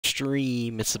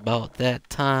stream. It's about that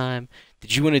time.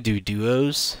 Did you want to do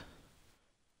duos?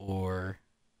 Or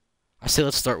I say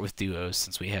let's start with duos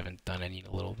since we haven't done any in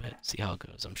a little bit. See how it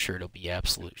goes. I'm sure it'll be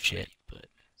absolute shit, but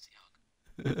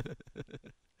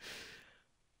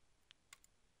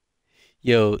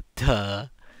yo,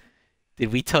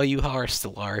 did we tell you how our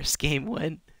Stellaris game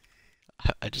went?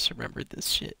 I just remembered this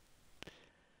shit.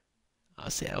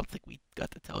 Honestly, I don't think we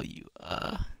got to tell you.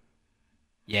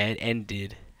 Yeah, it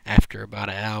ended after about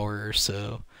an hour or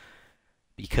so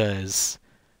because,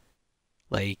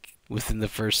 like, within the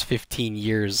first 15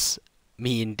 years,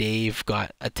 me and Dave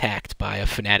got attacked by a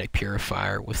fanatic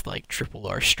purifier with like triple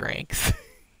our strength.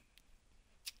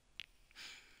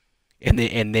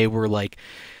 And they were like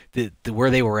the where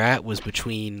they were at was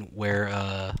between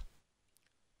where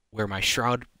my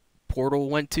shroud portal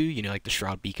went to, you know, like the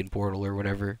shroud beacon portal or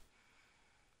whatever.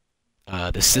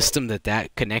 The system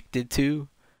that connected to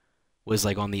was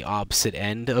like on the opposite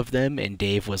end of them, and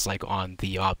Dave was like on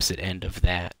the opposite end of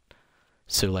that.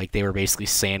 So like they were basically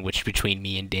sandwiched between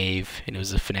me and Dave, and it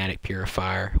was a fanatic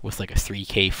purifier with like a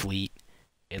 3K fleet,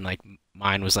 and like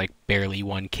mine was like barely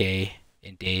 1K,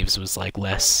 and Dave's was like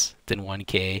less than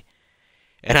 1K.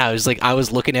 And I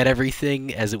was looking at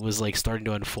everything as it was like starting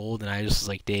to unfold, and I just was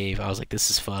like, Dave, I was like,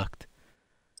 this is fucked.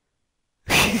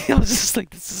 I was just like,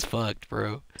 this is fucked,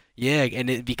 bro. Yeah,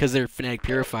 and because they're fanatic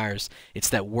purifiers, it's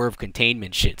that war of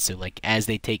containment shit. So like, as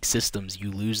they take systems,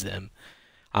 you lose them.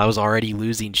 I was already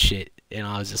losing shit, and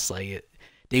I was just like,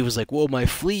 Dave was like, "Whoa, my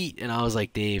fleet," and I was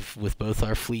like, Dave, with both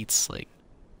our fleets, like,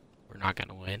 we're not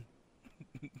gonna win.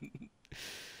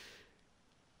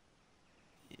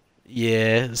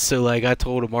 Yeah, so like I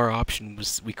told him our option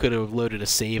was we could have loaded a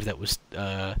save that was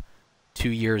 2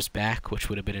 years back, which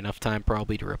would have been enough time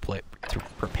probably to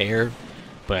prepare.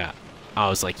 But I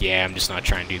was like, yeah, I'm just not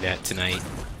trying to do that tonight.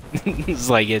 It's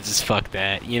like, yeah, just fuck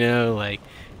that, you know? Like,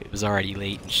 it was already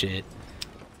late and shit.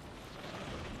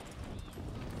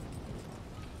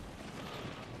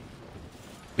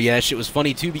 But yeah, that shit was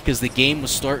funny too because the game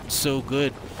was starting so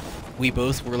good. We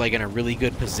both were like in a really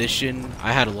good position.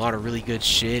 I had a lot of really good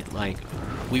shit. Like,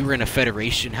 we were in a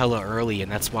federation hella early, and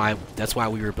that's why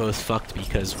we were both fucked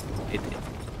because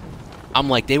I'm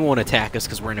like, they won't attack us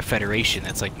because we're in a federation.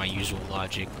 That's like my usual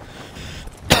logic.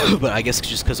 But I guess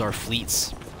just because our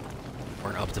fleets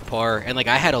weren't up to par, and like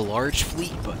I had a large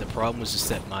fleet, but the problem was just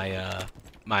that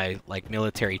my like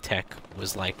military tech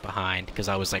was like behind because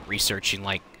I was like researching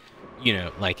like, you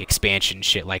know, like expansion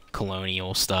shit, like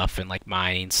colonial stuff and like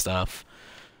mining stuff.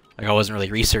 Like I wasn't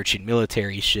really researching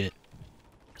military shit.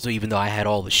 So even though I had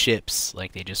all the ships,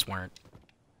 like they just weren't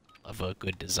of a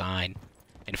good design.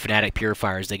 And fanatic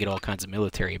purifiers, they get all kinds of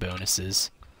military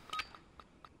bonuses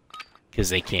because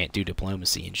they can't do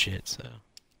diplomacy and shit. So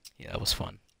yeah, that was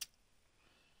fun.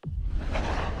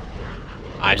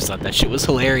 I just thought that shit was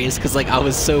hilarious because like I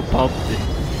was so pumped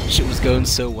that shit was going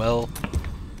so well.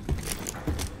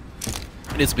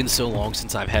 And it's been so long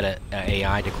since I've had a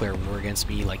AI declare war against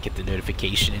me, like get the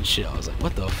notification and shit. I was like,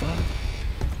 what the fuck?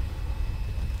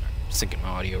 Syncing my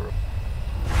audio.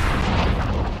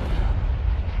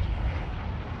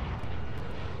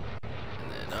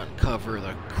 And then uncover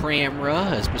the camera,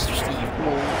 as Mr. Steve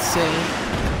would say.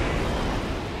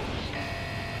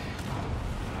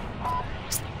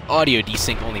 Audio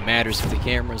desync only matters if the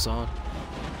camera's on.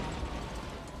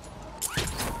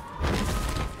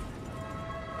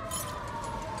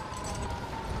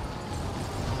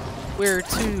 Where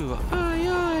to? Aye,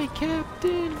 aye,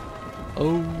 Captain.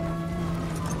 Oh.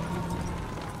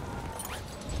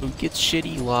 Who gets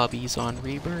shitty lobbies on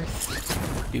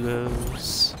Rebirth?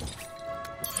 Duos.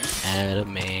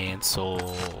 Adamant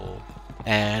soul.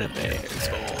 Adamant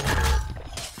soul.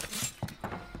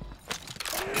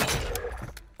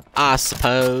 I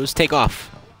suppose. Take off.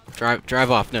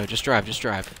 Drive off. No, just drive. Just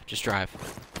drive. Just drive.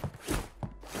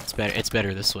 It's better. It's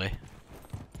better this way.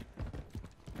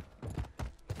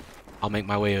 I'll make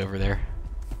my way over there.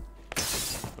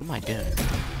 What am I doing?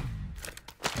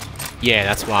 Yeah,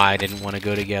 that's why I didn't want to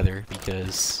go together,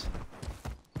 because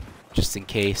just in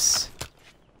case.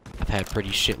 I've had pretty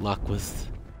shit luck with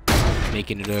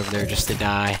making it over there just to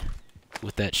die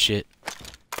with that shit.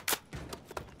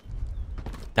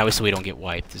 That way so we don't get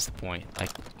wiped is the point.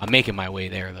 Like, I'm making my way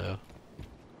there though.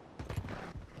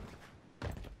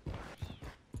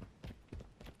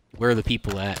 Where are the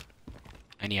people at?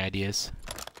 Any ideas?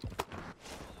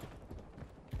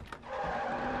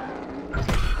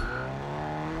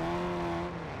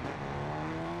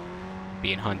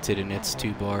 Being hunted in its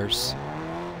 2 bars.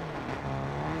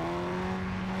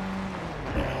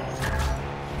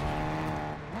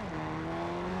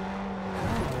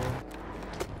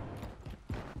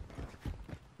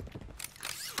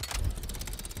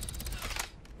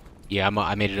 Yeah,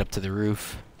 I made it up to the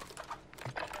roof.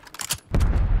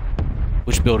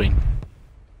 Which building?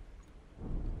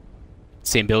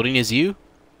 Same building as you?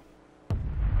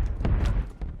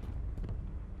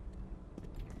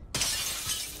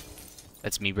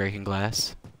 That's me breaking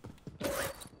glass. Oh,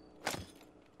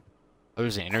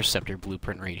 there's an interceptor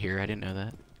blueprint right here. I didn't know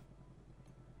that.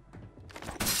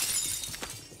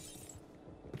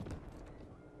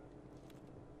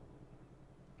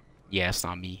 Yeah, it's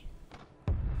not me.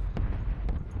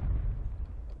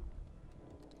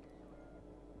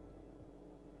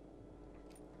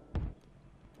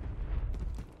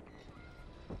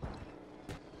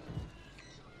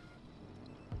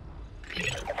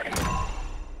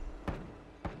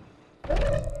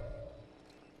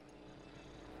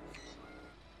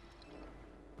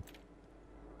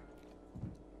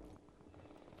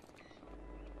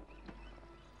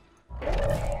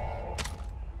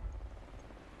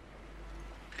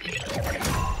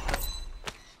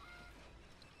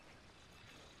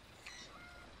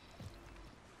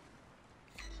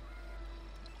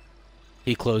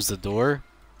 He closed the door.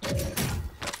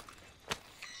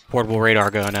 Portable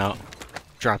radar going out.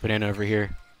 Drop it in over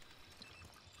here.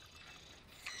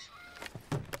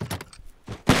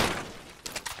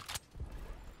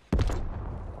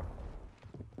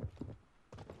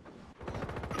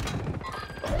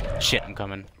 Shit, I'm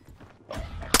coming.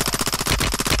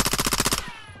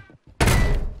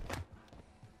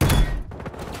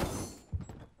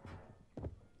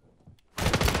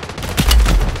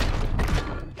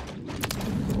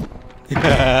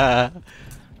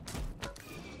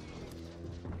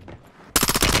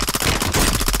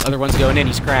 Other one's going in,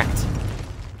 he's cracked.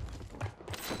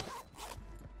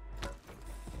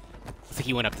 I think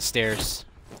he went up the stairs.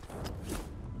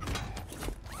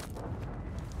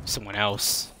 Someone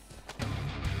else.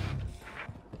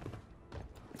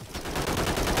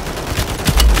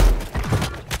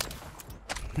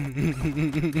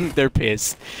 They're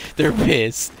pissed. They're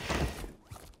pissed.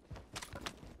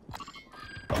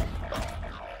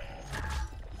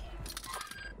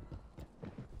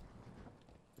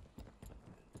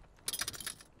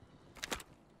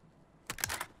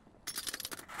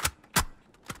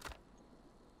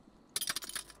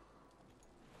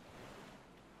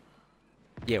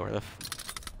 Yeah, where the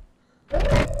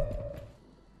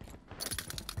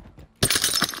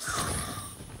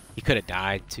He could have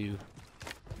died too.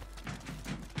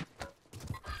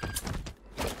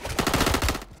 I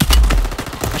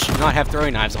should not have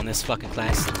throwing knives on this fucking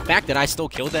class. The fact that I still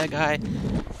killed that guy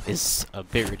is a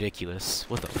bit ridiculous.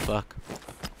 What the fuck?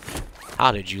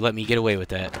 How did you let me get away with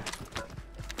that?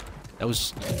 That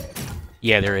was...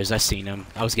 Yeah, there is. I seen him.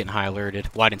 I was getting high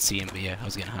alerted. Well, I didn't see him, but yeah, I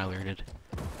was getting high alerted.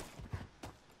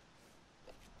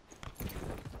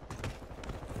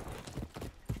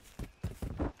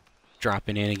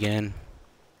 Dropping in again.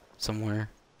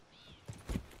 Somewhere.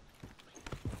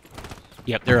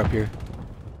 Yep, they're up here.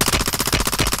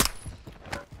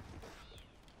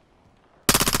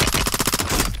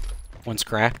 One's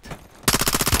cracked.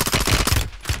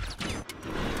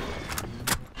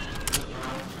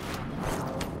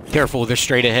 Careful, they're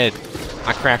straight ahead.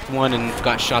 I cracked one and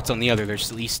got shots on the other.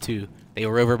 There's at least two. They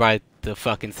were over by the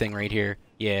fucking thing right here.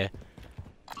 Yeah.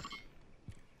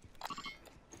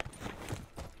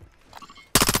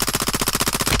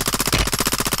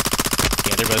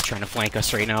 Yeah, they're both trying to flank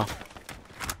us right now.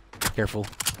 Careful.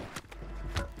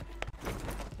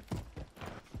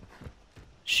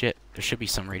 Shit, there should be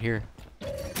some right here.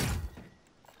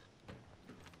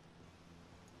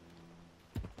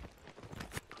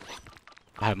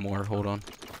 I have more, hold on.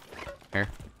 Here.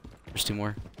 There's two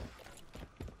more.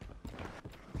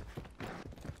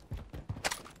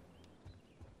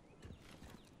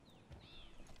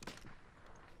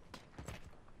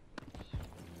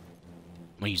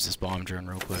 I'm gonna use this bomb drone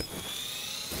real quick.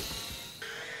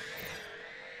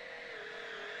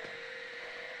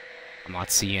 I'm not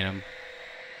seeing him.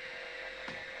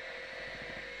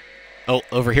 Oh,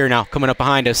 over here now, coming up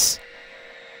behind us.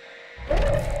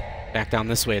 Back down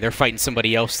this way. They're fighting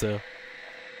somebody else, though.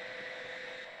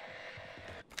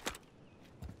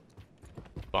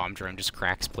 Bomb drone just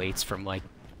cracks plates from, like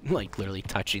literally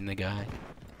touching the guy.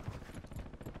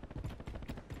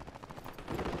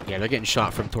 Yeah, they're getting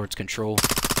shot from towards control.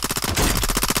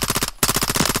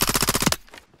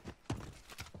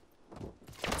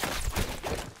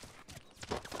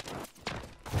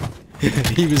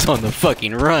 He was on the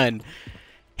fucking run.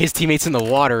 His teammate's in the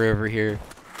water over here.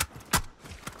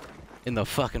 In the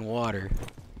fucking water.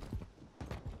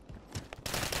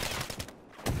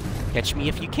 Catch me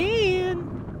if you can.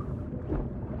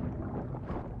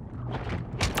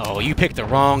 Oh, you picked the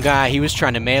wrong guy. He was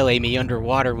trying to melee me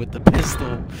underwater with the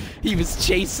pistol. He was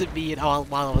chasing me and all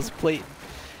while I was playing.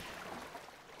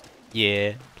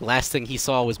 Yeah, the last thing he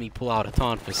saw was me pull out a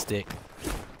tonfa stick.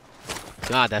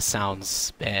 God, that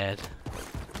sounds bad.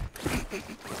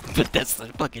 But that's the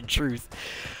fucking truth.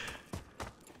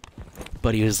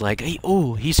 But he was like, hey,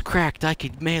 oh, he's cracked. I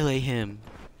could melee him.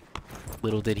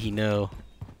 Little did he know.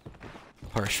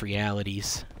 Harsh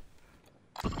realities.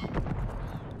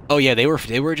 Oh yeah, they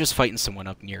were just fighting someone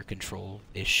up near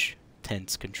control-ish.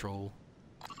 Tense control.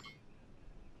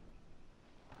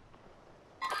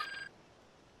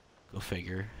 Go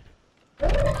figure.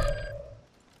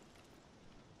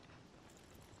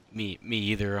 Me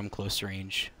either. I'm close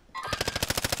range.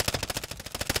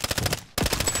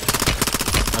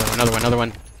 Another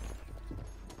one.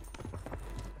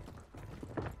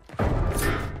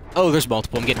 Oh, there's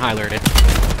multiple. I'm getting high alerted.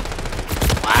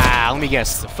 Wow, let me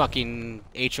guess. The fucking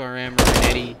HRM or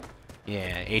Netty?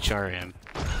 Yeah, HRM.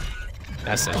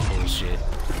 That's such bullshit.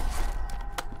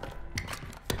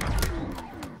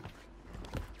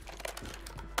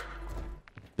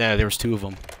 Yeah, there was 2 of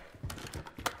them.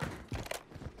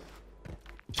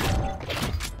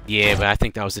 Yeah, but I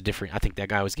think that was a different. I think that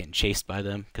guy was getting chased by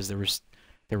them because there was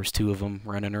 2 of them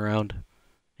running around,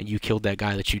 and you killed that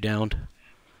guy that you downed.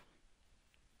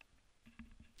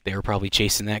 They were probably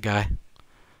chasing that guy.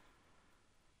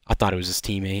 I thought it was his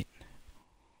teammate.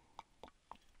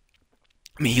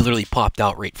 I mean, he literally popped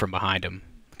out right from behind him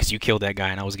because you killed that guy,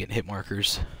 and I was getting hit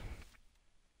markers.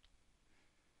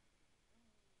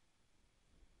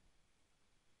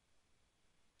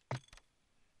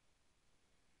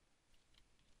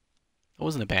 It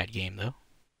wasn't a bad game, though.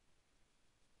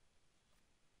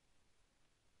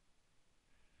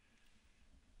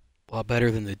 A lot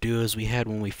better than the duos we had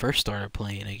when we first started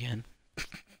playing again.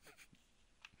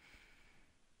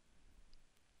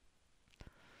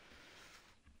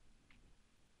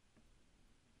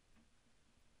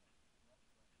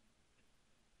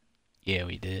 Yeah,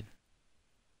 we did.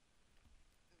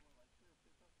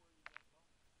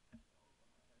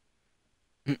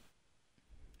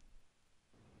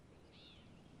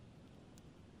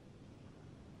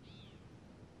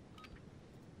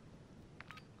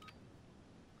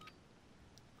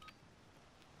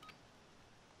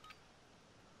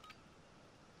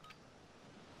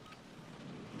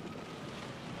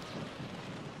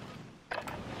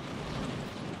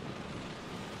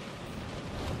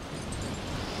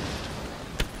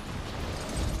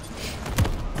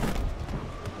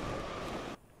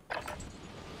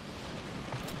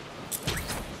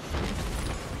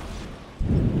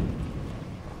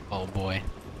 Oh boy.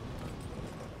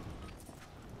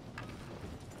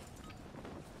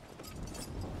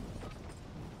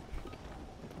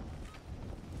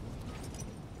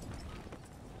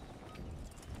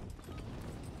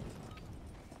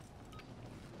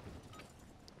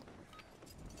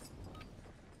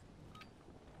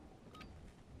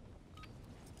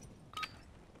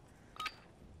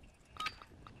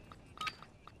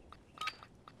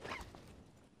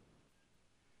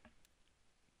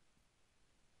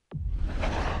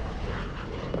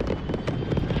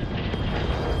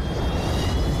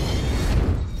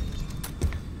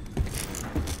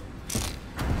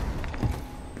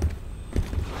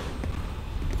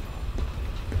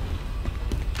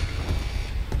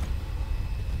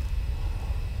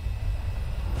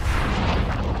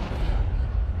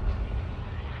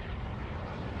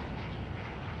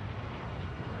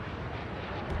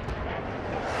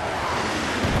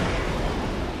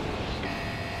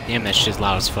 Damn, that shit's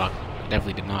loud as fuck.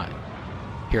 Definitely did not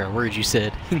hear a word you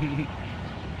said.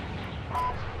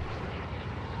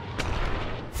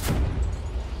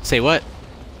 Say what?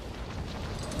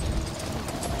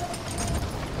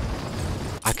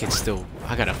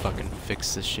 I gotta fucking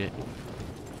fix this shit.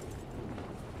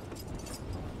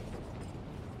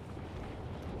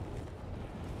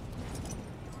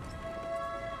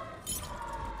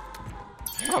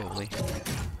 Probably.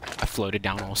 I floated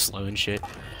down all slow and shit,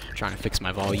 trying to fix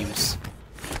my volumes.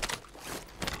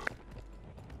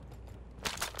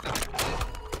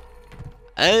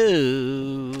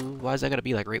 Oh, why is that gotta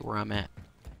be like right where I'm at?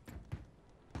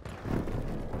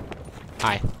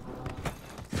 Hi.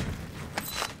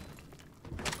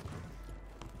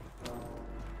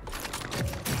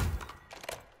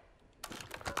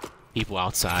 People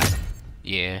outside.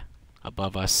 Yeah.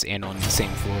 Above us and on the same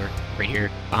floor. Right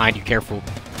here. Behind you, careful.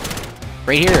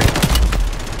 Right here!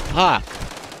 Ah!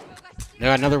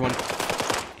 There, another one.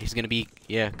 He's gonna be,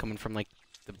 yeah, coming from like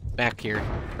the back here.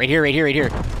 Right here, right here, right here.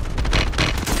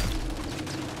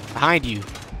 Behind you.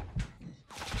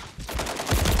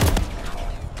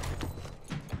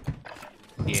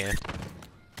 Yeah.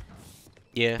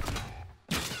 Yeah.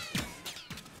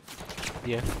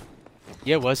 Yeah.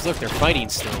 Yeah, it was. Look, they're fighting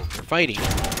still. They're fighting.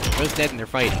 They're both dead and they're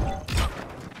fighting.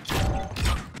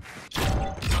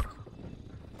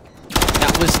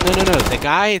 That was no.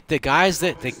 The guys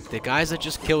that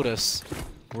just killed us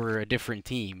were a different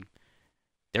team.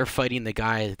 They're fighting the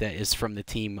guy that is from the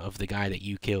team of the guy that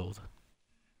you killed.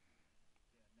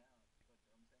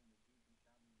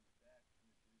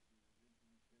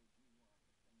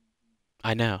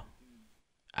 I know.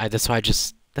 That's what I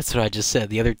just said.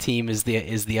 The other team is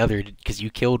the other because you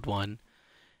killed one,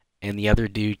 and the other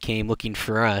dude came looking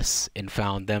for us and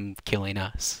found them killing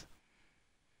us.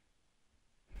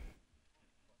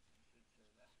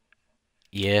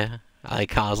 Yeah. I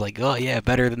was like, oh yeah,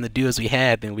 better than the duos we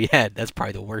had than we had. That's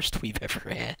probably the worst we've ever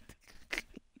had.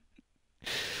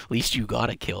 At least you got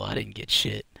a kill. I didn't get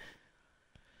shit.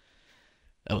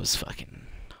 That was fucking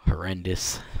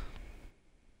horrendous.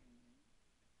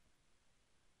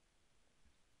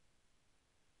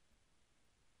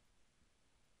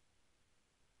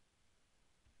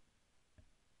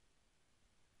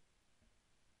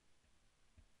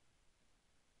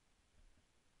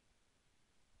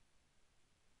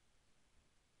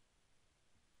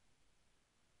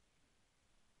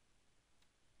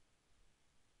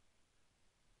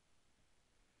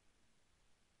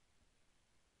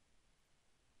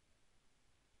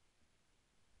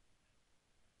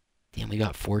 Damn, we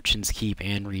got Fortune's Keep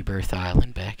and Rebirth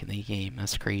Island back in the game.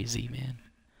 That's crazy, man.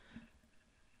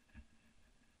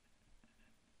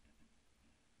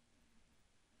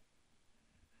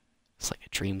 It's like a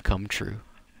dream come true.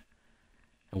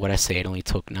 And what I say, it only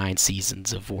took 9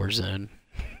 seasons of Warzone.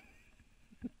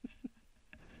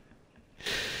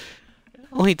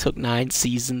 Only took 9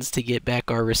 seasons to get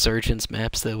back our Resurgence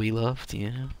maps that we loved,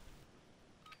 you know?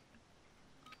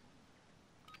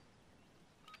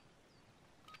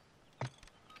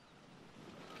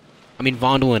 I mean,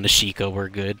 Vondel and Ashika were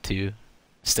good, too.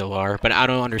 Still are. But I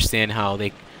don't understand how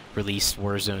they released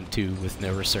Warzone 2 with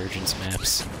no Resurgence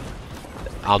maps.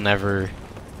 I'll never...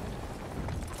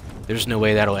 There's no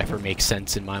way that'll ever make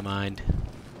sense in my mind.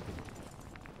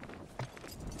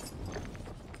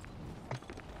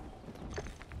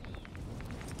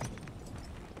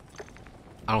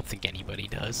 I don't think anybody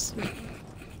does.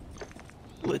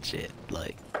 Legit,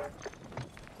 like...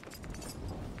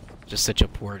 Just such a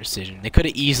poor decision. They could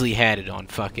have easily had it on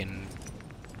fucking...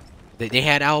 They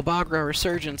had Al Bagra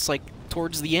Resurgence, like,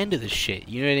 towards the end of this shit.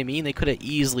 You know what I mean? They could have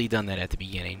easily done that at the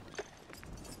beginning.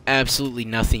 Absolutely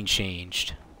nothing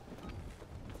changed.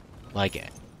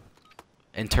 Like,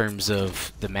 in terms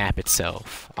of the map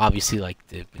itself. Obviously, like,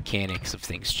 the mechanics of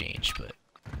things changed, but...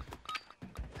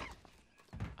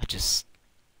 It just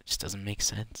doesn't make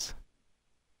sense.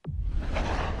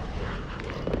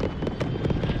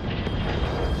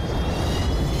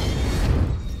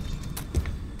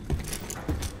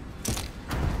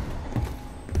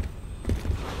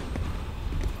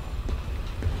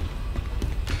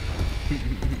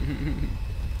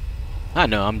 I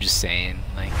know, I'm just saying,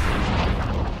 like...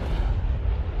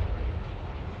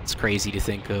 It's crazy to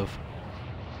think of.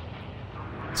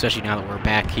 Especially now that we're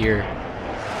back here.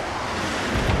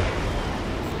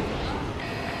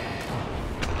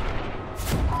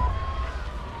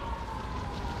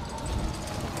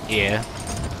 Yeah.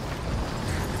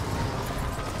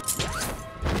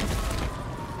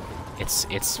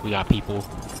 We got people.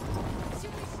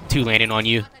 2 landing on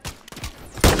you.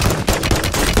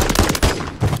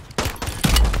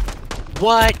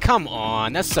 What? Come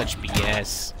on, that's such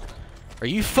BS. Are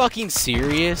you fucking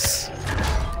serious?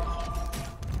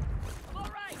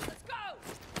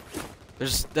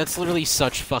 That's literally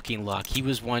such fucking luck. He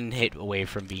was 1 hit away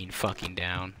from being fucking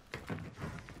down.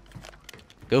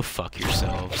 Go fuck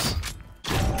yourselves.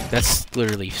 That's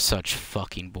literally such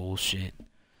fucking bullshit.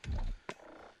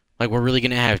 Like, we're really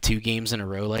gonna have 2 games in a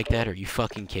row like that? Are you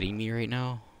fucking kidding me right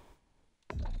now?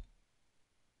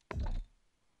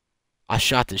 I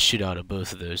shot the shit out of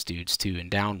both of those dudes, too, and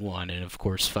down 1, and of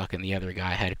course, fucking the other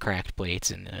guy had cracked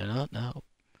plates, and no.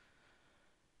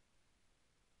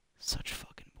 Such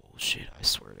fucking bullshit, I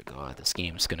swear to God. This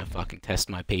game's gonna fucking test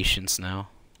my patience now.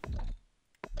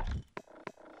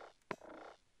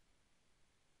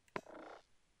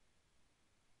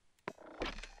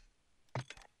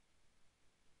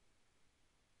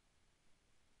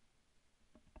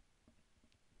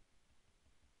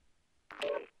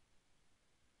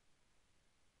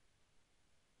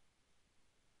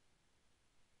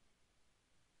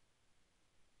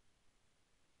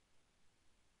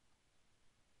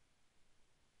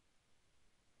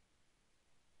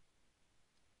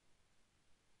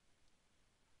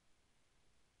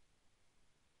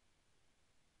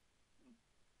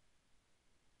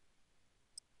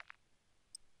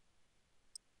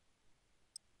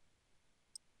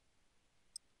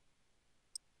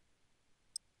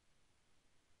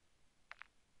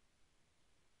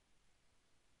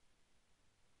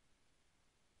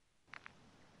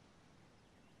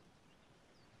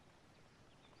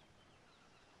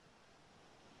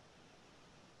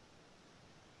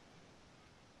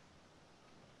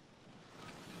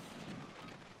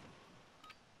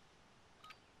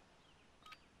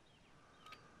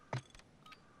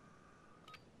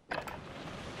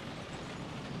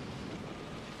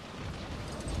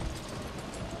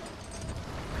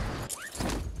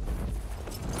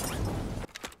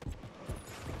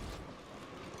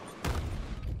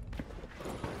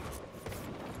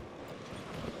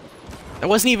 That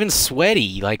wasn't even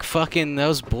sweaty. Like, fucking, that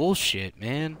was bullshit,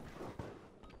 man.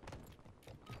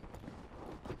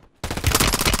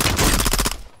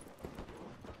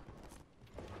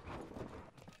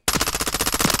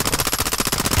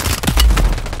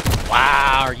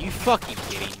 Wow, are you fucking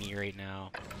kidding me right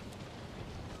now?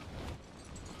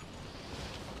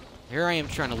 Here I am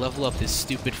trying to level up this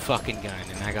stupid fucking gun,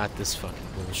 and I got this fucking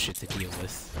bullshit to deal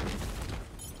with.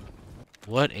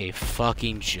 What a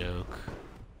fucking joke.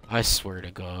 I swear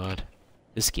to God.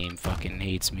 This game fucking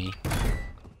hates me.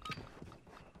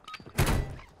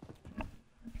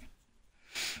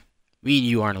 Me and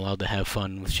you aren't allowed to have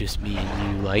fun with just me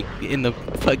and you, like, in the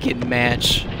fucking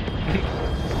match.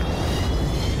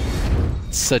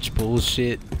 Such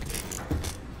bullshit.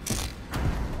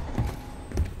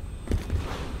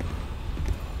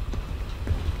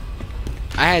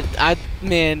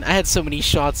 Man, I had so many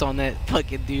shots on that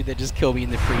fucking dude that just killed me in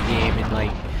the pregame, and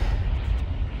like,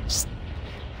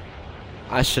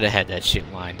 I should have had that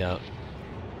shit lined up.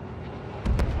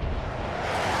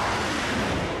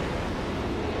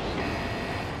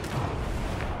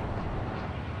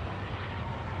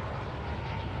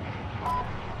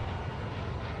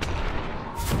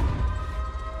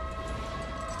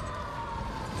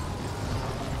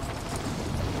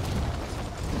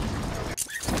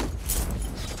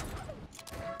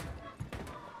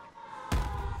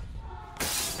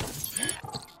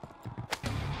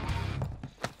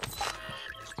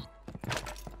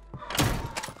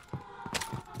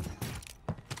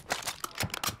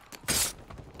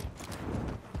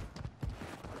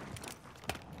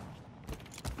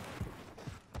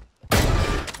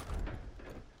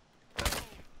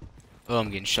 Oh, I'm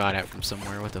getting shot at from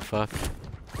somewhere. What the fuck?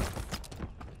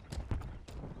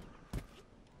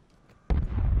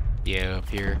 Yeah, up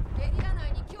here.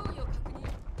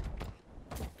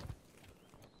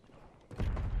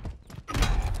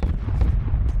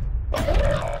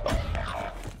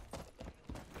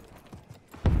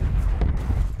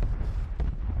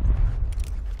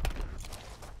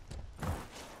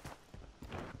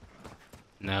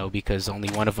 No, because only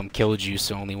one of them killed you,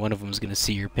 so only one of them is gonna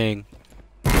see your ping.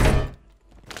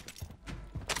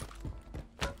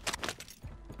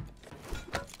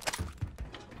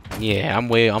 Yeah,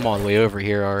 I'm all the way over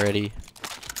here already.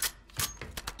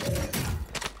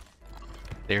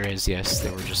 There is, yes,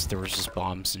 there was just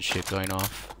bombs and shit going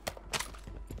off.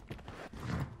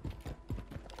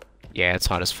 Yeah, it's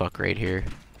hot as fuck right here.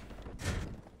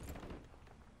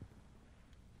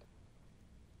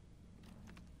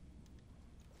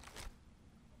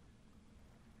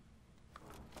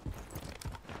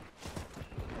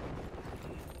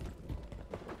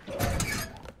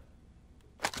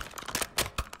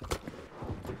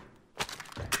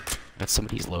 That's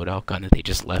somebody's loadout gun that they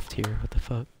just left here. What the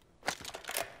fuck?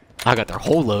 I got their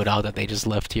whole loadout that they just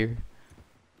left here.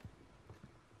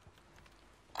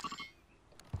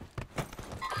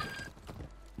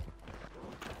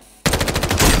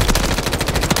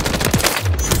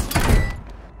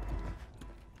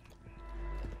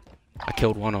 I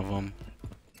killed one of them.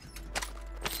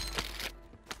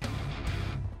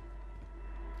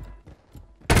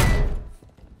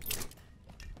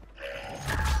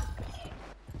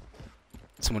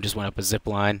 Someone just went up a zip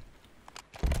line.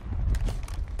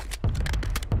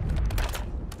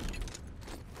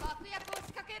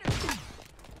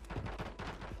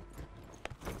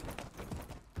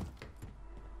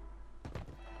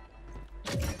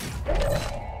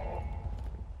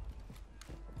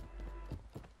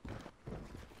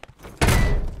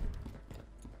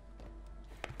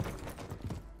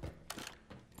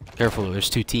 Careful, there's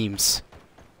two teams.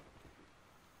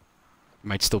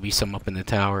 Might still be some up in the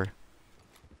tower.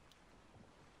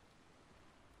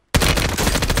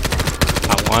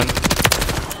 Got one.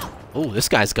 Oh, this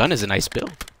guy's gun is a nice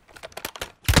build.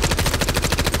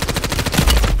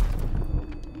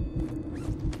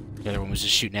 The other one was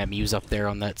just shooting at me. He was up there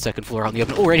on that second floor on the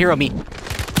open. Oh, right here on me.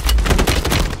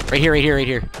 Right here, right here, right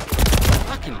here.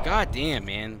 Fucking goddamn,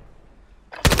 man.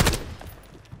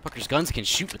 Fuckers' guns can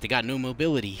shoot, but they got no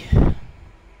mobility.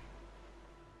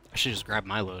 I should just grab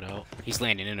my loadout. He's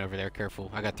landing in over there. Careful.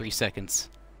 I got 3 seconds.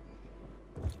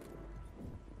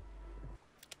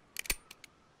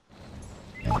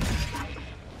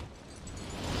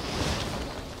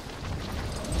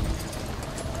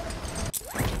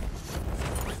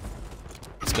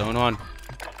 What's going on?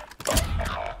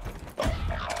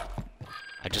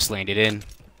 I just landed in.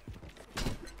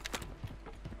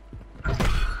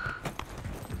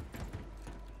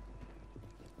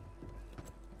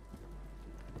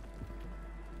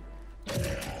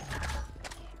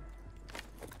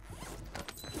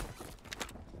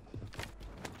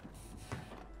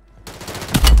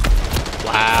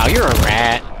 Wow, you're a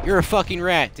rat. You're a fucking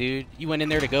rat, dude. You went in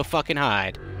there to go fucking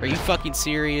hide. Are you fucking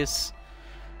serious?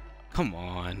 Come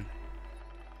on.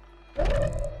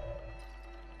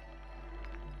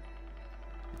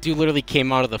 Dude literally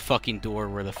came out of the fucking door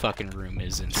where the fucking room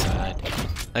is inside.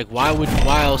 Like, why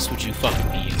else would you fucking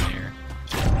be in there?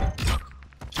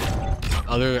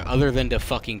 Other than to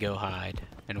fucking go hide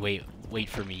and wait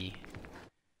for me.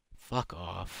 Fuck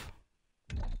off.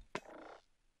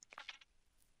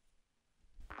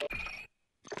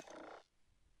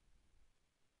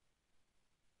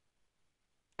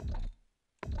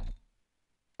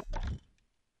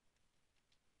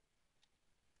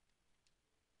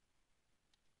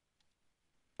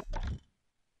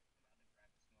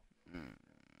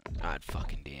 God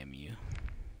fucking damn you.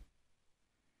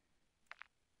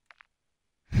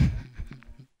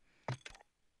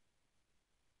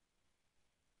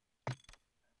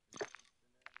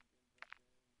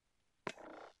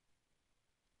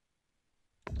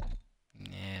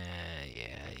 Yeah.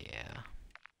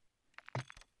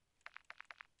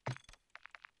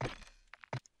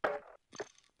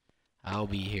 I'll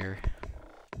be here.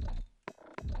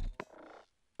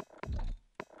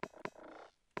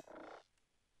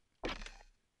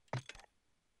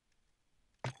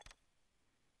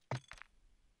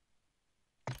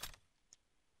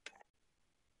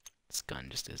 This gun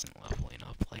just isn't leveling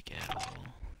up like at all.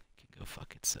 It can go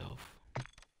fuck itself.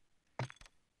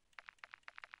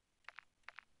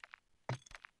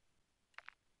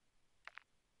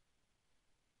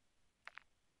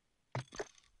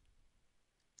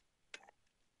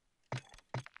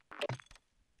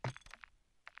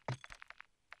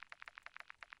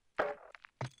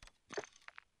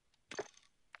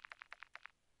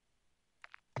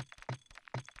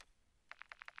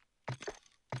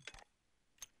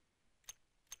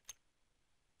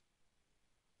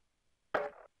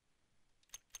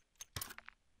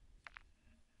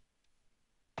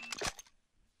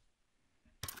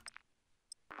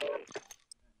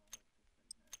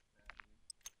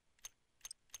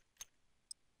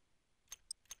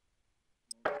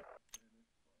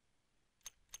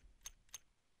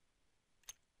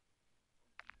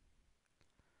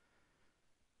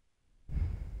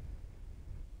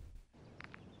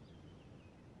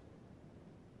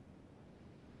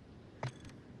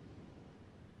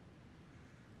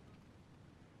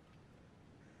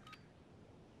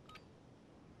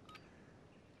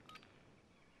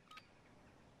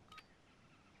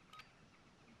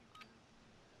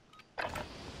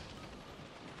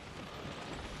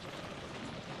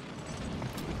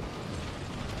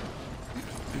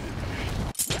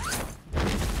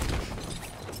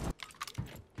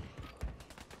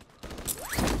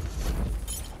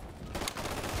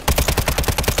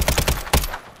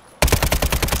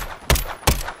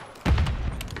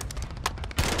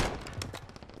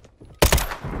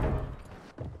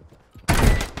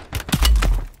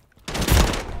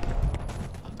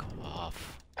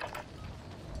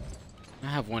 I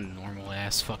have one normal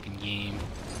ass fucking game.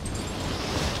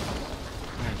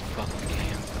 God fucking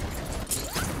damn.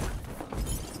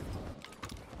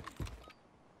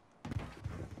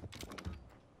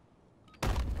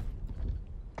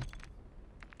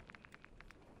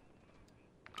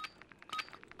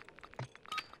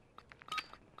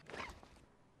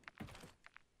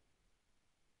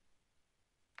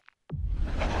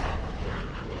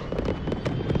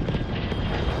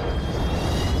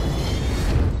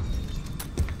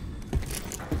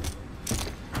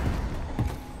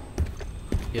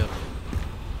 Yep.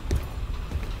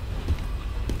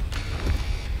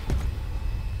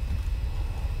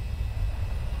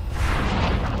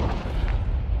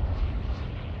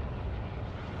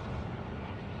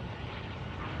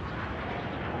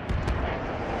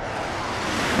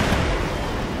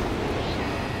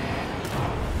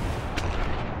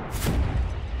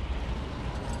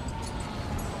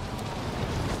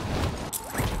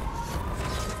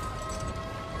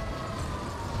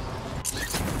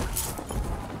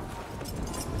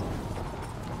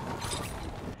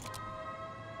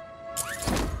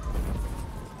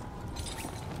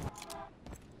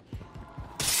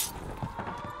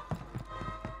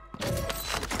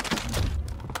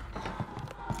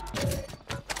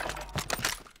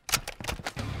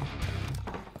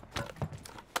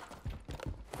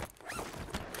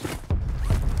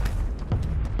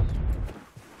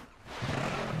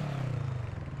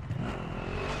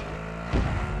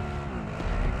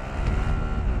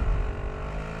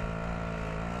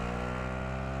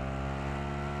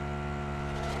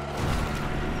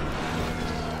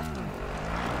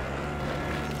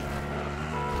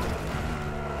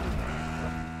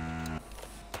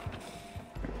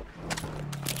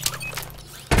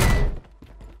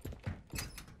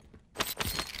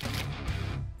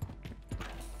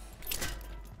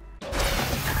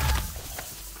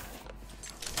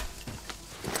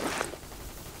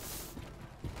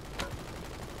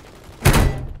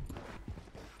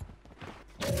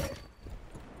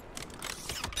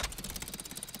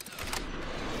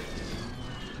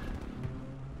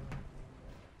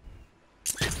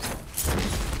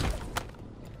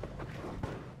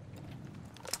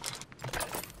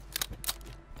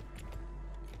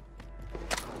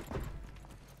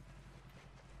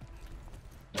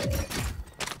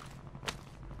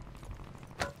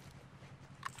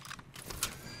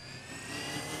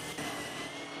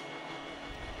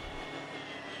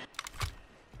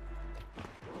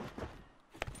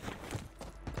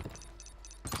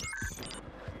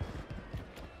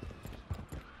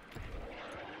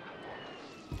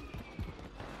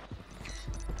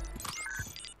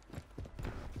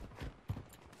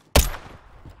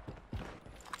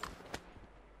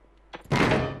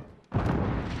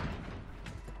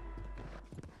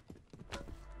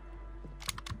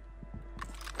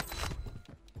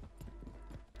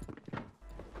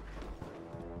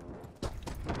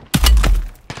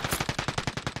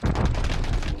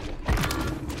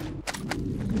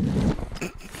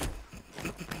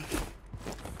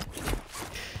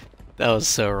 That was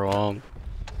so wrong.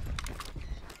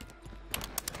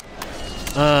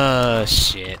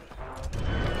 Shit.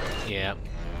 Yep.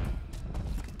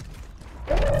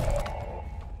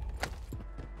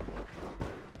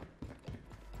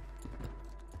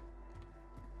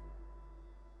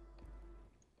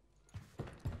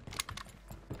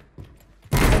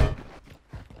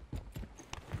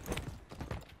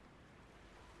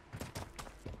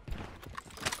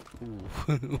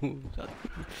 Ooh.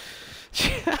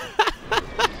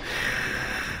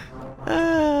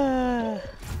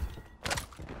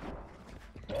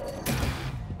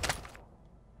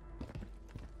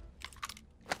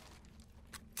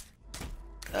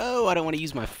 Oh, I don't want to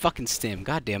use my fucking stim.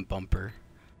 Goddamn bumper.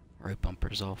 Right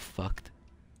bumper's all fucked.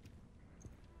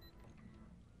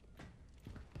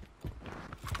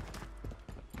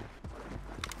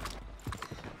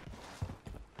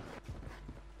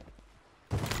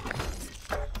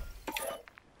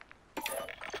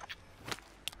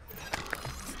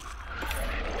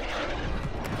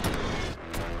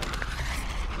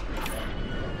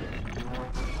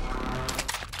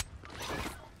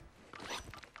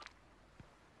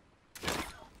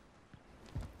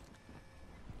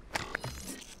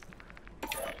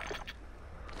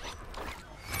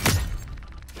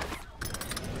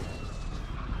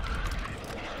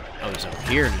 Oh, he's up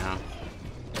here now.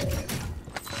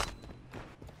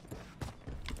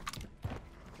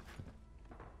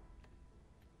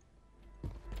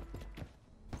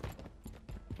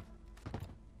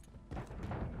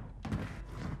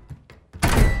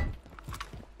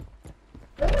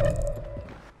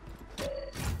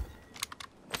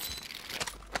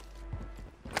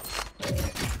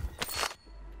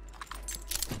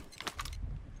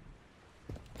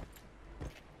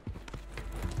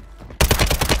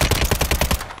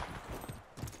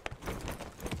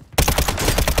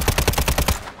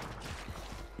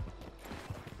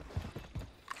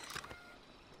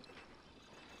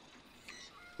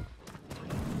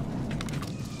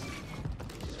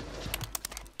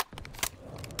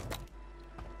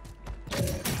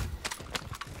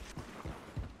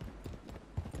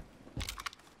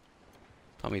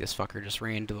 Tell me this fucker just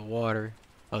ran to the water.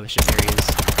 Oh shit, there he is.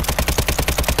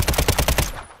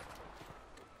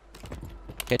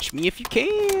 Catch me if you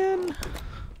can!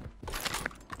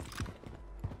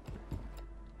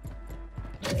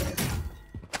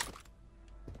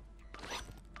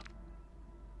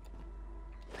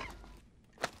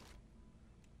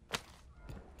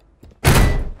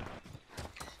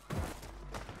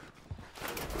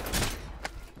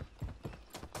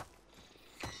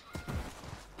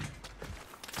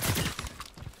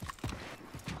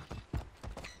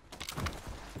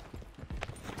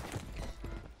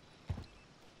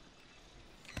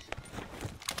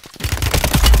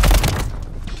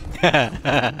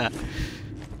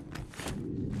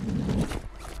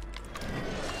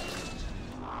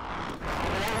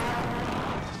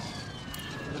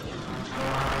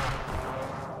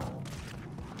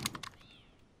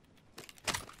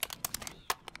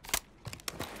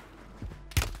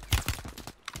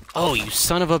 Oh, you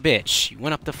son of a bitch. You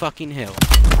went up the fucking hill.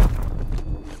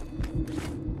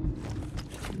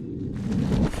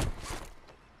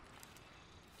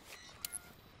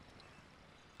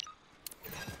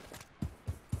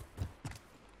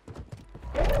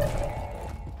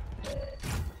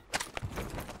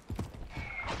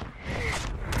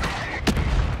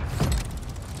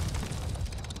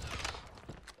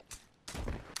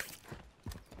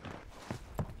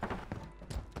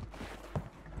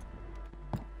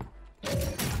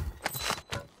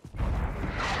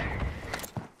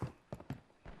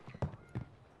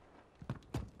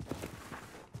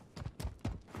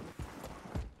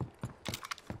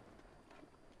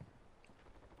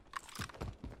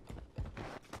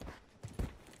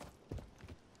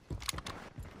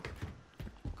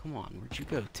 Come on, where'd you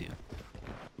go to?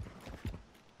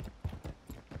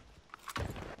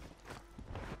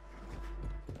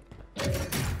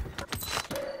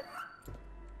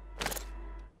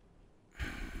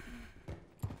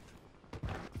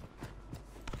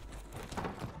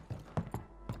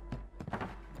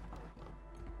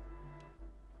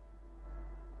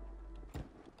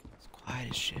 It's quiet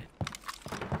as shit.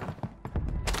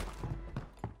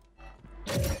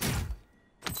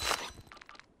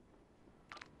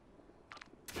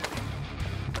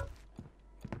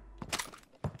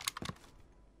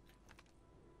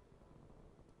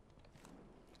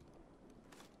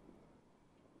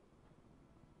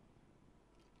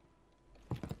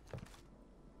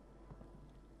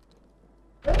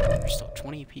 There's still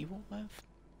 20 people left?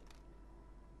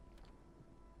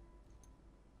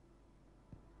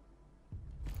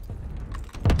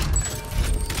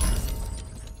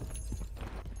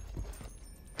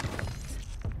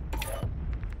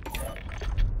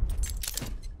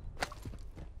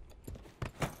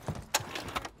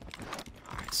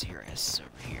 So your ass is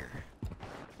over here.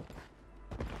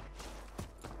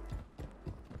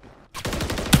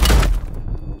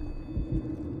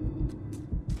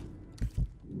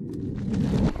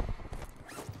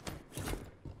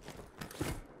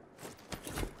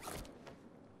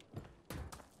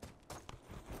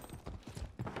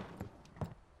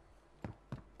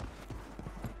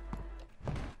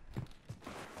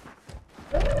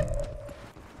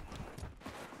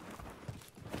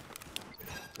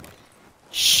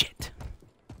 Shit.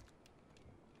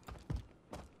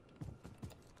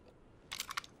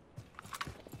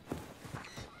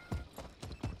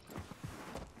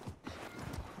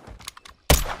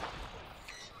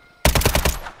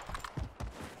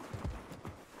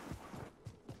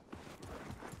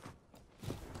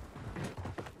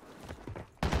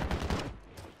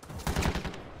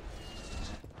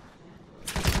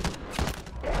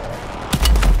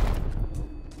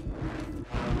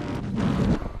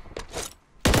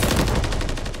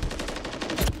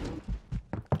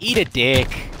 Eat a dick.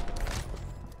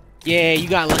 Yeah, you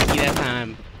got lucky that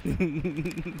time.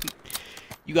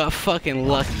 You got fucking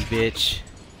lucky, bitch.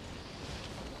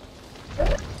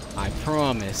 I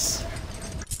promise.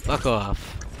 Fuck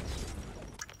off.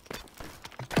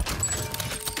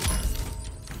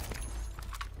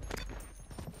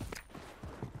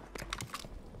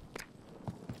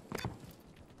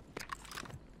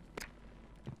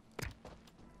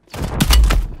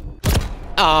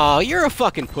 Oh, you're a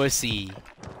fucking pussy.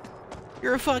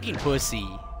 You're a fucking pussy.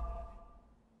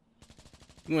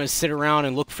 You wanna sit around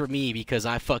and look for me because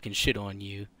I fucking shit on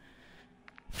you.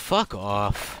 Fuck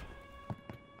off.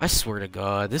 I swear to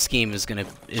God, this game is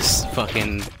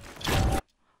fucking...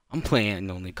 I'm playing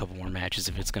only a couple more matches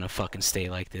if it's gonna fucking stay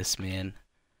like this, man.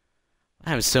 I'm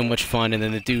having so much fun, and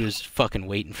then the dude is fucking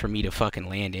waiting for me to fucking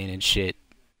land in and shit.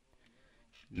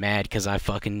 Mad because I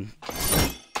fucking...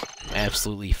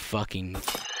 absolutely fucking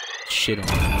shit on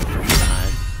him the first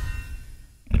time.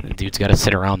 The dude's gotta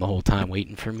sit around the whole time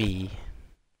waiting for me.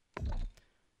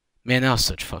 Man, that was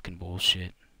such fucking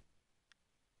bullshit.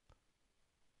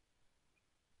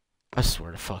 I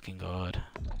swear to fucking God.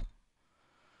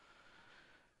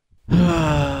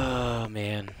 Oh,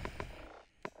 man.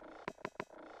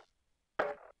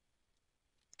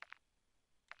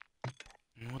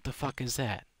 What the fuck is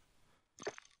that?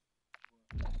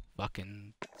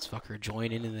 Fucking this fucker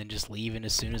joining and then just leaving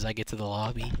as soon as I get to the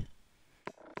lobby.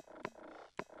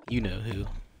 You know who.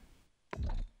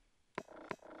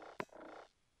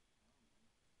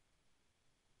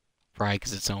 Probably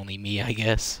because it's only me, I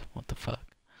guess. What the fuck?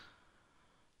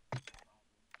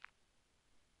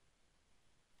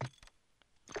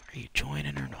 Are you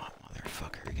joining or not,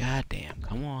 motherfucker? Goddamn,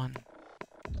 come on.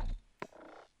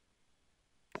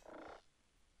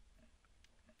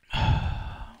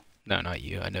 No, not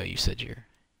you. I know you said you're...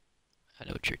 I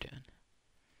know what you're doing.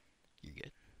 You're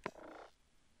good.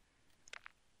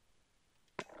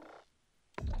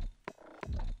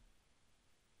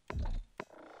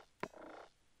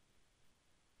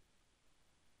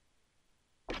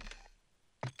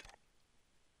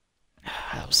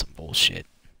 That was some bullshit.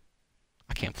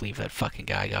 I can't believe that fucking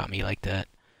guy got me like that.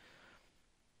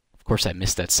 Of course I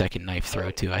missed that second knife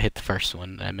throw too. I hit the first one,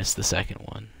 and I missed the second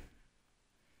one.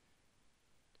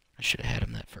 I should have had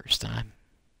him that first time.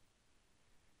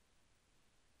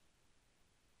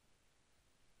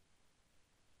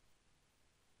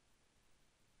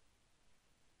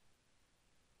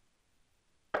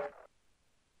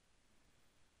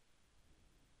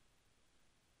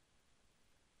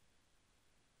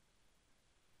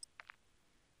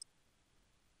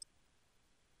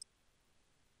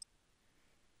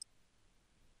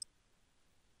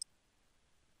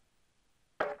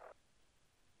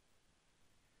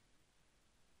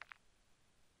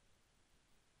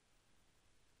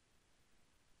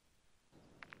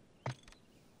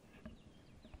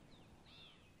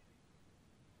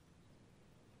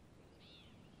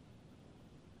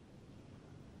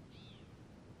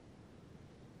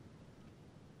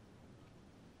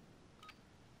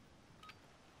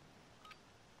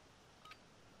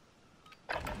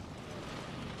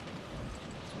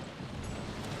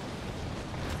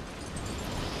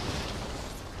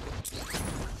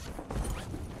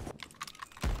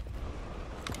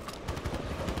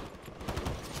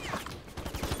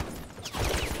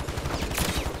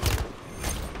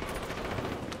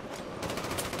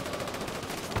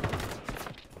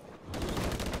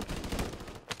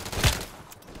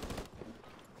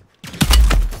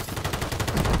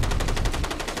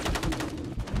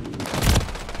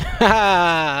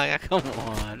 Come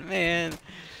on, man.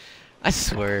 I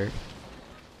swear.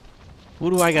 What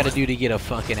do I gotta do to get a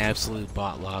fucking absolute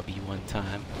bot lobby one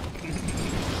time?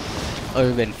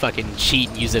 Other than fucking cheat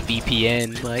and use a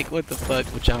VPN. Like, what the fuck?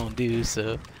 Which I don't do,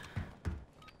 so.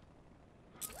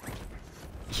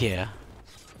 Yeah.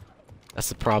 That's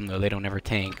the problem, though. They don't ever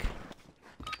tank.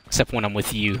 Except when I'm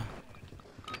with you.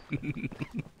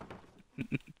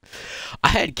 I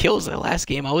had kills that last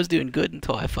game. I was doing good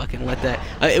until I fucking let that...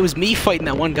 it was me fighting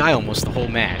that one guy almost the whole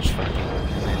match, fucking.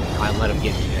 And then I let him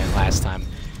get me that last time.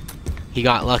 He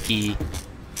got lucky.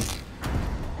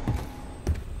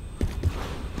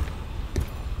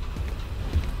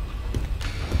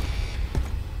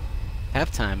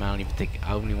 Halftime, I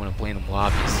don't even want to blame the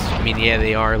lobbies. I mean, yeah,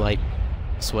 they are, like,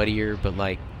 sweatier, but,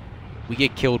 like, we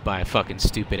get killed by fucking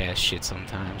stupid-ass shit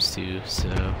sometimes, too, so...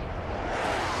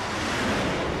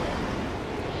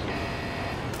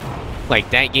 Like,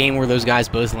 that game where those guys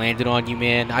both landed on you,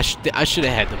 man, I should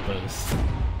have had them both.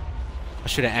 I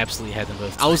should have absolutely had them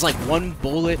both. I was, like, one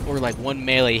bullet or, like, one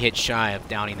melee hit shy of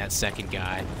downing that second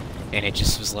guy, and it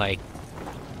just was, like...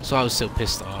 So I was so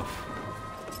pissed off.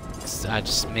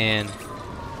 Man...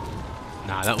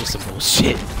 Nah, that was some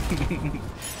bullshit.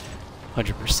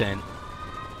 100%.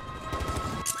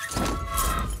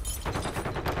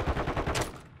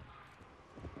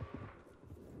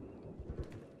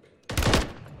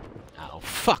 Oh,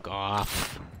 fuck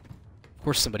off. Of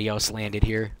course somebody else landed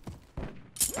here.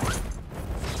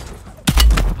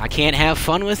 I can't have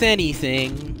fun with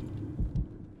anything.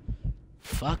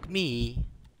 Fuck me.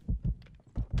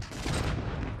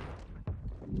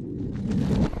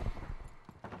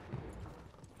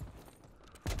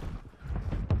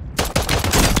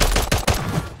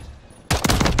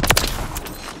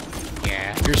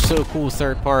 You're so cool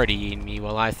third-partying me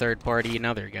while I third-party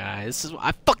another guy. This is...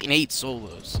 I fucking hate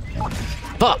solos.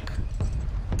 Fuck!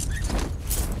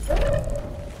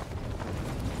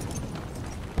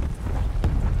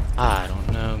 I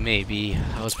don't know, maybe.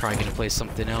 I was probably gonna play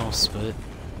something else, but...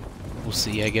 We'll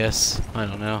see, I guess. I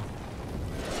don't know.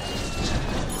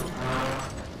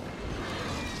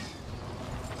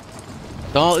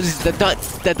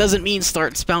 That doesn't mean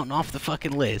start spouting off the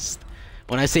fucking list.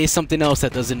 When I say something else,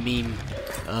 that doesn't mean,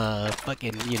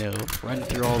 fucking, you know, run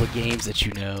through all the games that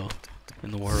you know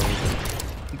in the world.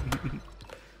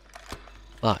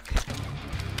 Fuck.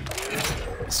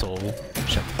 Soul,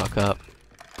 shut the fuck up.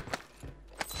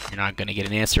 You're not gonna get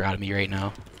an answer out of me right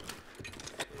now.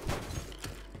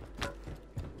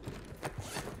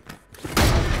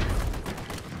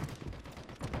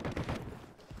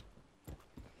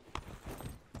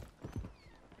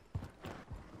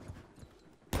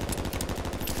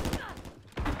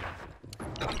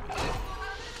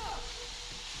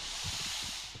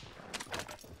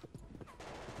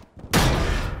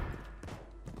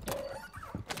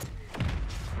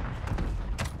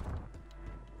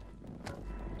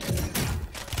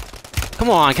 Come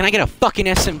on, can I get a fucking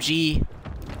SMG?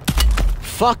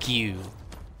 Fuck you.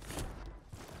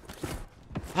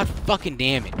 God fucking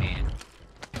damn it, man.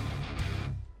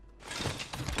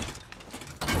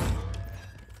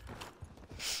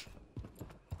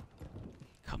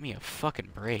 Cut me a fucking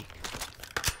break.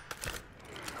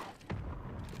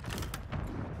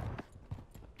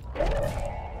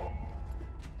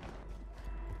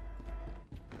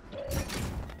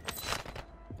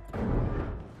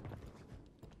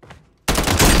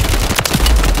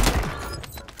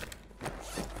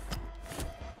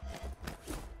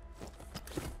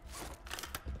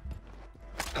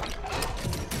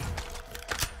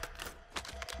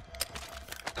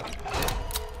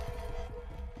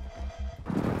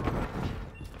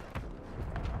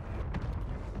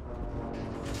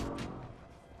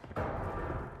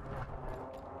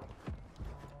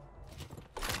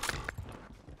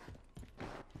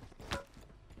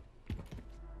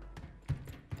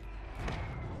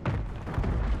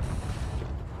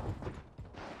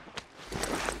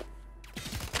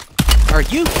 Are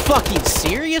you fucking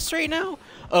serious right now?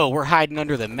 Oh, we're hiding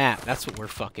under the map. That's what we're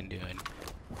fucking doing.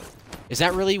 Is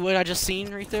that really what I just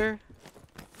seen right there?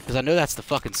 Because I know that's the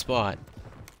fucking spot.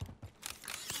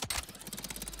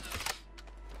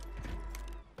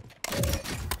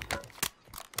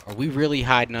 Are we really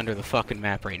hiding under the fucking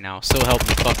map right now? So help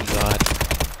me fucking God.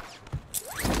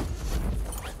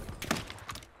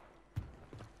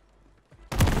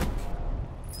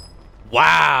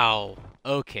 Wow!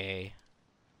 Okay.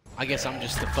 I guess I'm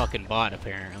just the fucking bot,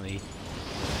 apparently.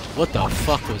 What the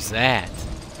fuck was that?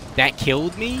 That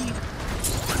killed me?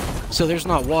 So there's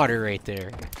not water right there.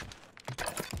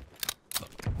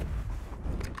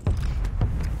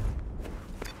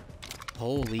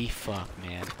 Holy fuck,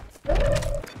 man.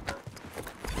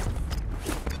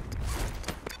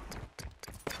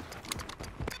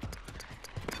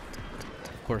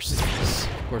 Of course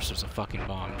there's a fucking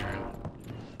bomb drone.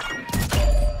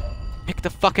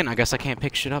 pick the fucking... I guess I can't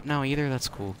pick shit up now either. That's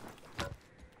cool.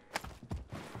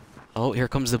 Oh, here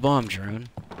comes the bomb drone.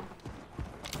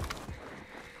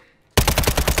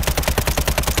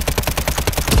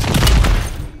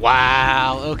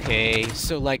 Wow, okay.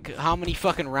 So, like, how many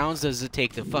fucking rounds does it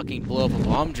take to fucking blow up a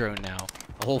bomb drone now?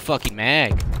 A whole fucking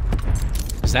mag.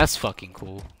 'Cause that's fucking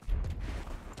cool.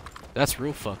 That's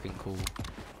real fucking cool.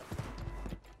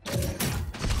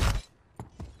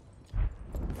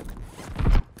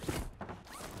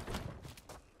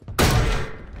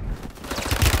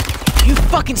 You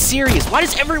fucking serious? Why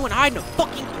does everyone hide in a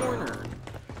fucking corner?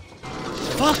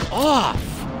 Fuck off!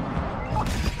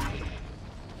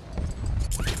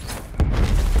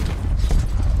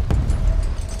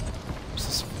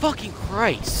 Jesus fucking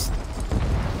Christ!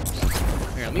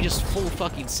 Here, let me just full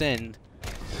fucking send.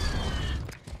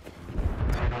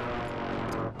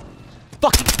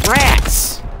 Fucking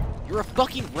rats! You're a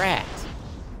fucking rat.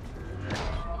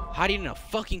 Hiding in a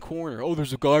fucking corner. Oh,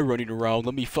 there's a guy running around.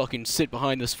 Let me fucking sit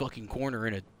behind this fucking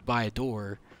corner by a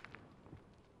door.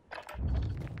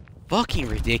 Fucking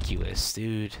ridiculous,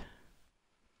 dude.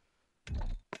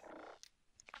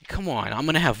 Come on, I'm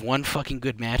gonna have one fucking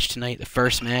good match tonight, the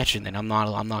first match, and then I'm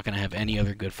not gonna have any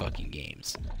other good fucking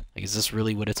games. Like, is this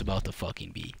really what it's about to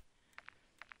fucking be?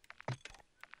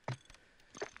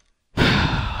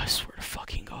 I swear to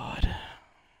fucking God.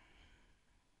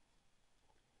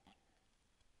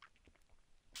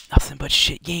 Nothing but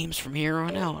shit games from here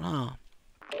on out, huh?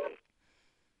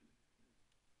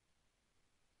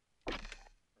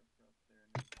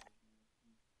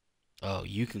 Oh,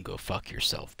 you can go fuck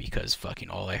yourself, because fucking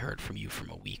all I heard from you from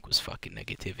a week was fucking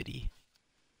negativity.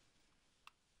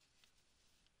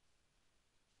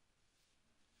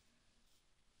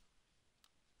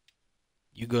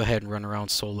 You go ahead and run around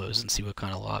solos and see what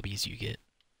kind of lobbies you get.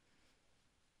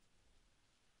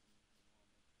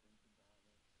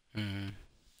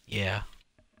 Yeah.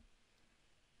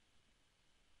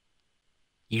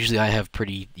 Usually I have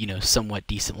pretty, you know, somewhat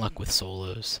decent luck with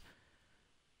solos.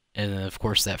 And then, of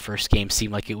course, that first game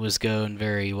seemed like it was going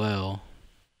very well.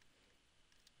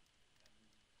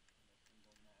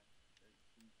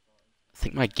 I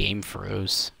think my game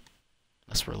froze.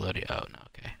 Unless we're loading. Oh, no,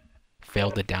 okay.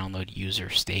 Failed to download user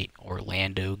state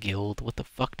Orlando Guild. What the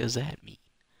fuck does that mean?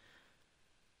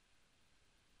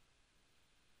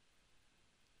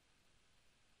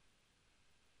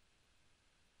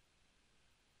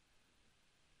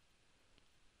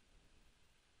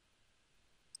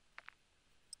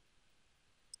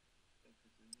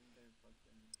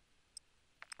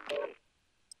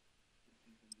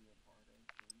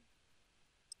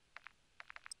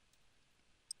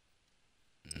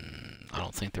 I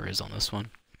don't think there is on this one.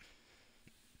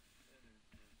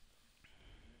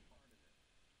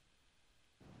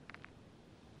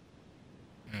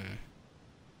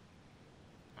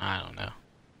 I don't know.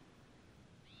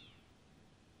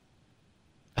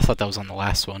 I thought that was on the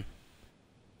last one.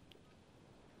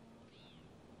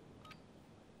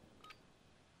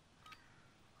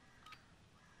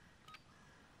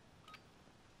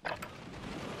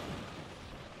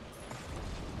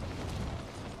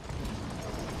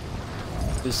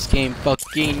 This game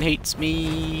fucking hates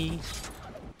me.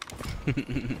 Cause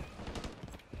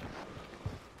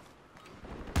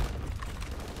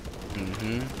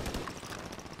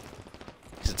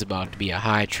it's about to be a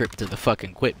high trip to the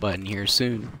fucking quit button here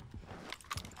soon.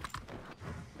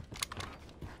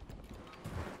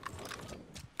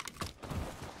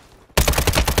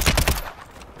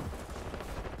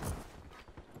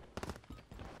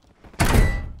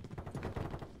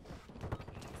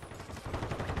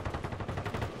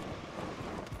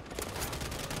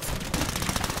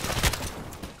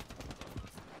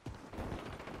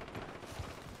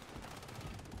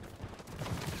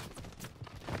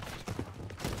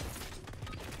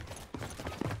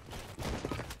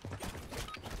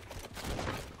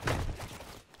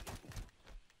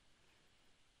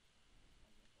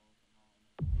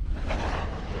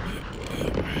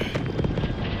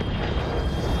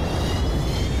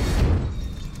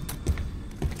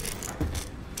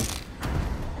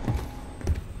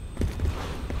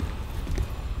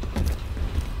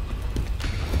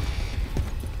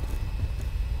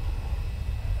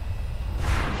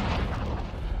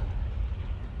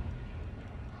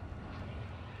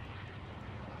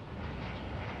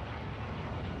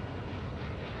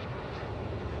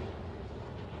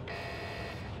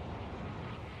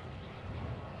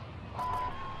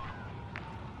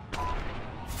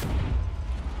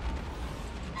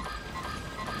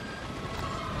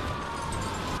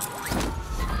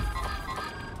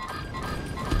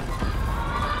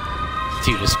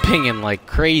 Dude is pinging like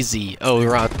crazy. Oh,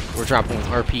 we're dropping with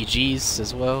RPGs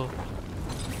as well.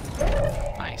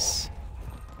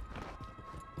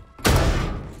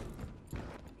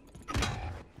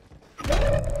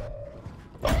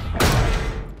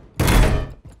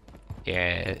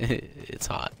 Yeah, it's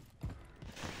hot.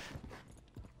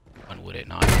 When would it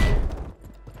not?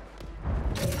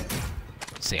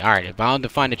 Say, alright, I'm bound to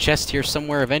find a chest here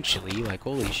somewhere eventually. Like,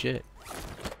 holy shit.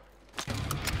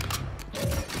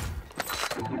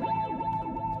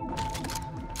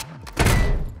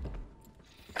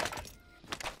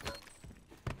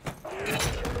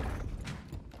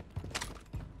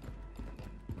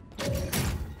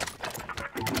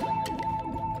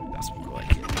 That's more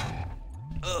like it.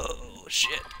 Oh,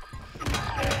 shit.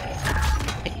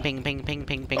 Ping, ping, ping,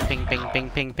 ping, ping, ping, ping, ping,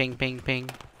 ping, ping, ping, ping.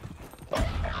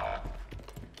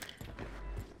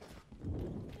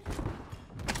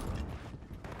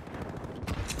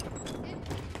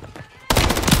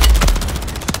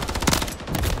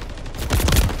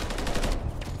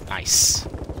 Nice.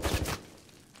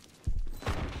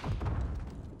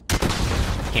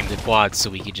 Came to quads so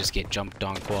we could just get jumped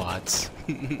on quads.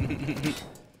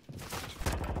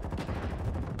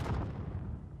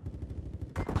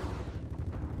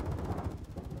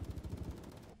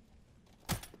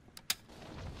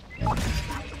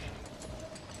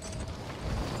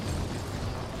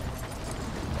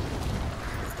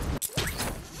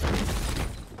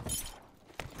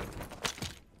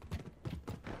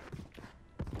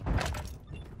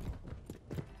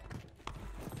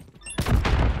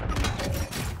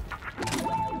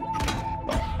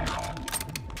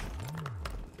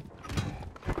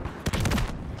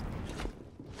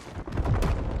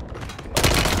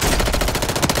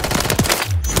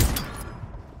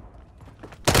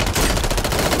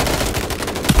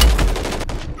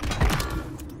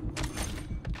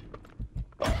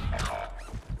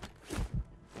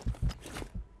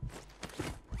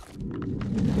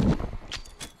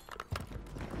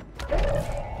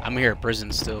 I'm here at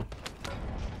prison still.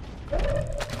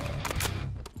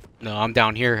 No, I'm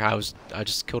down here. I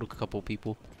just killed a couple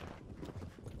people.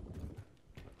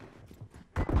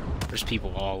 There's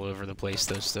people all over the place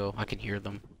though still. I can hear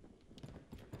them.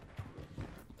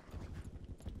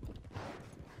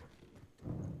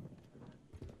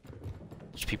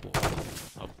 There's people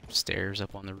upstairs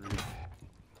up on the roof.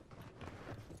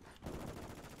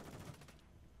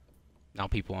 Now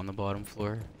people on the bottom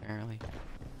floor, apparently.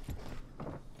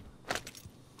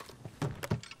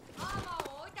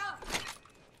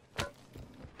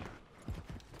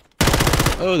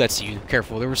 Oh, that's you.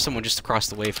 Careful, there was someone just across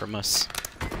the way from us.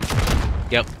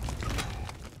 Yep.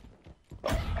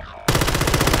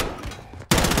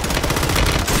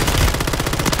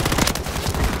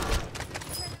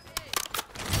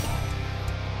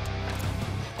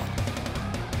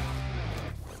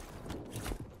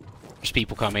 There's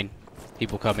people coming.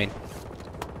 People coming.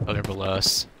 Oh, they're below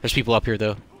us. There's people up here,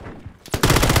 though.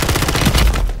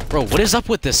 Bro, what is up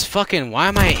with this fucking... Why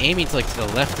am I aiming to, like, to the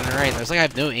left and the right? It's like I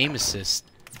have no aim assist.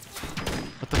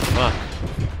 What the fuck?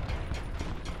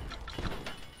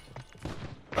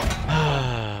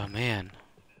 Ah, man.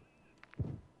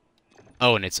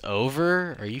 Oh, and it's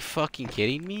over? Are you fucking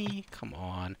kidding me? Come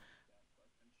on.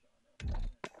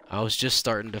 I was just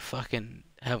starting to fucking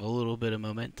have a little bit of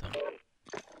momentum.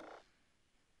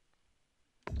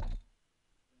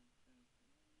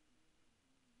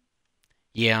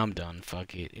 Yeah, I'm done.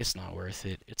 Fuck it. It's not worth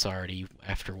it. It's already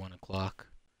after 1 o'clock.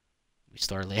 We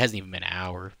started. It hasn't even been an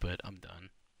hour, but I'm done.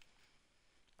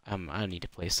 I need to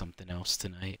play something else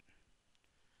tonight.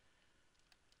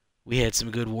 We had some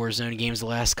good Warzone games the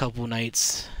last couple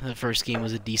nights. The first game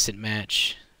was a decent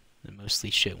match. The mostly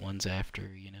shit ones after,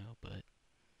 you know, but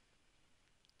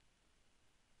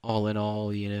all in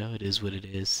all, you know, it is what it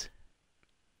is.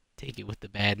 Take it with the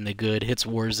bad and the good. It's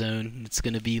Warzone. It's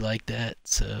gonna be like that,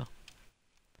 so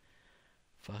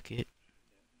fuck it.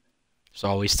 There's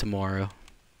always tomorrow.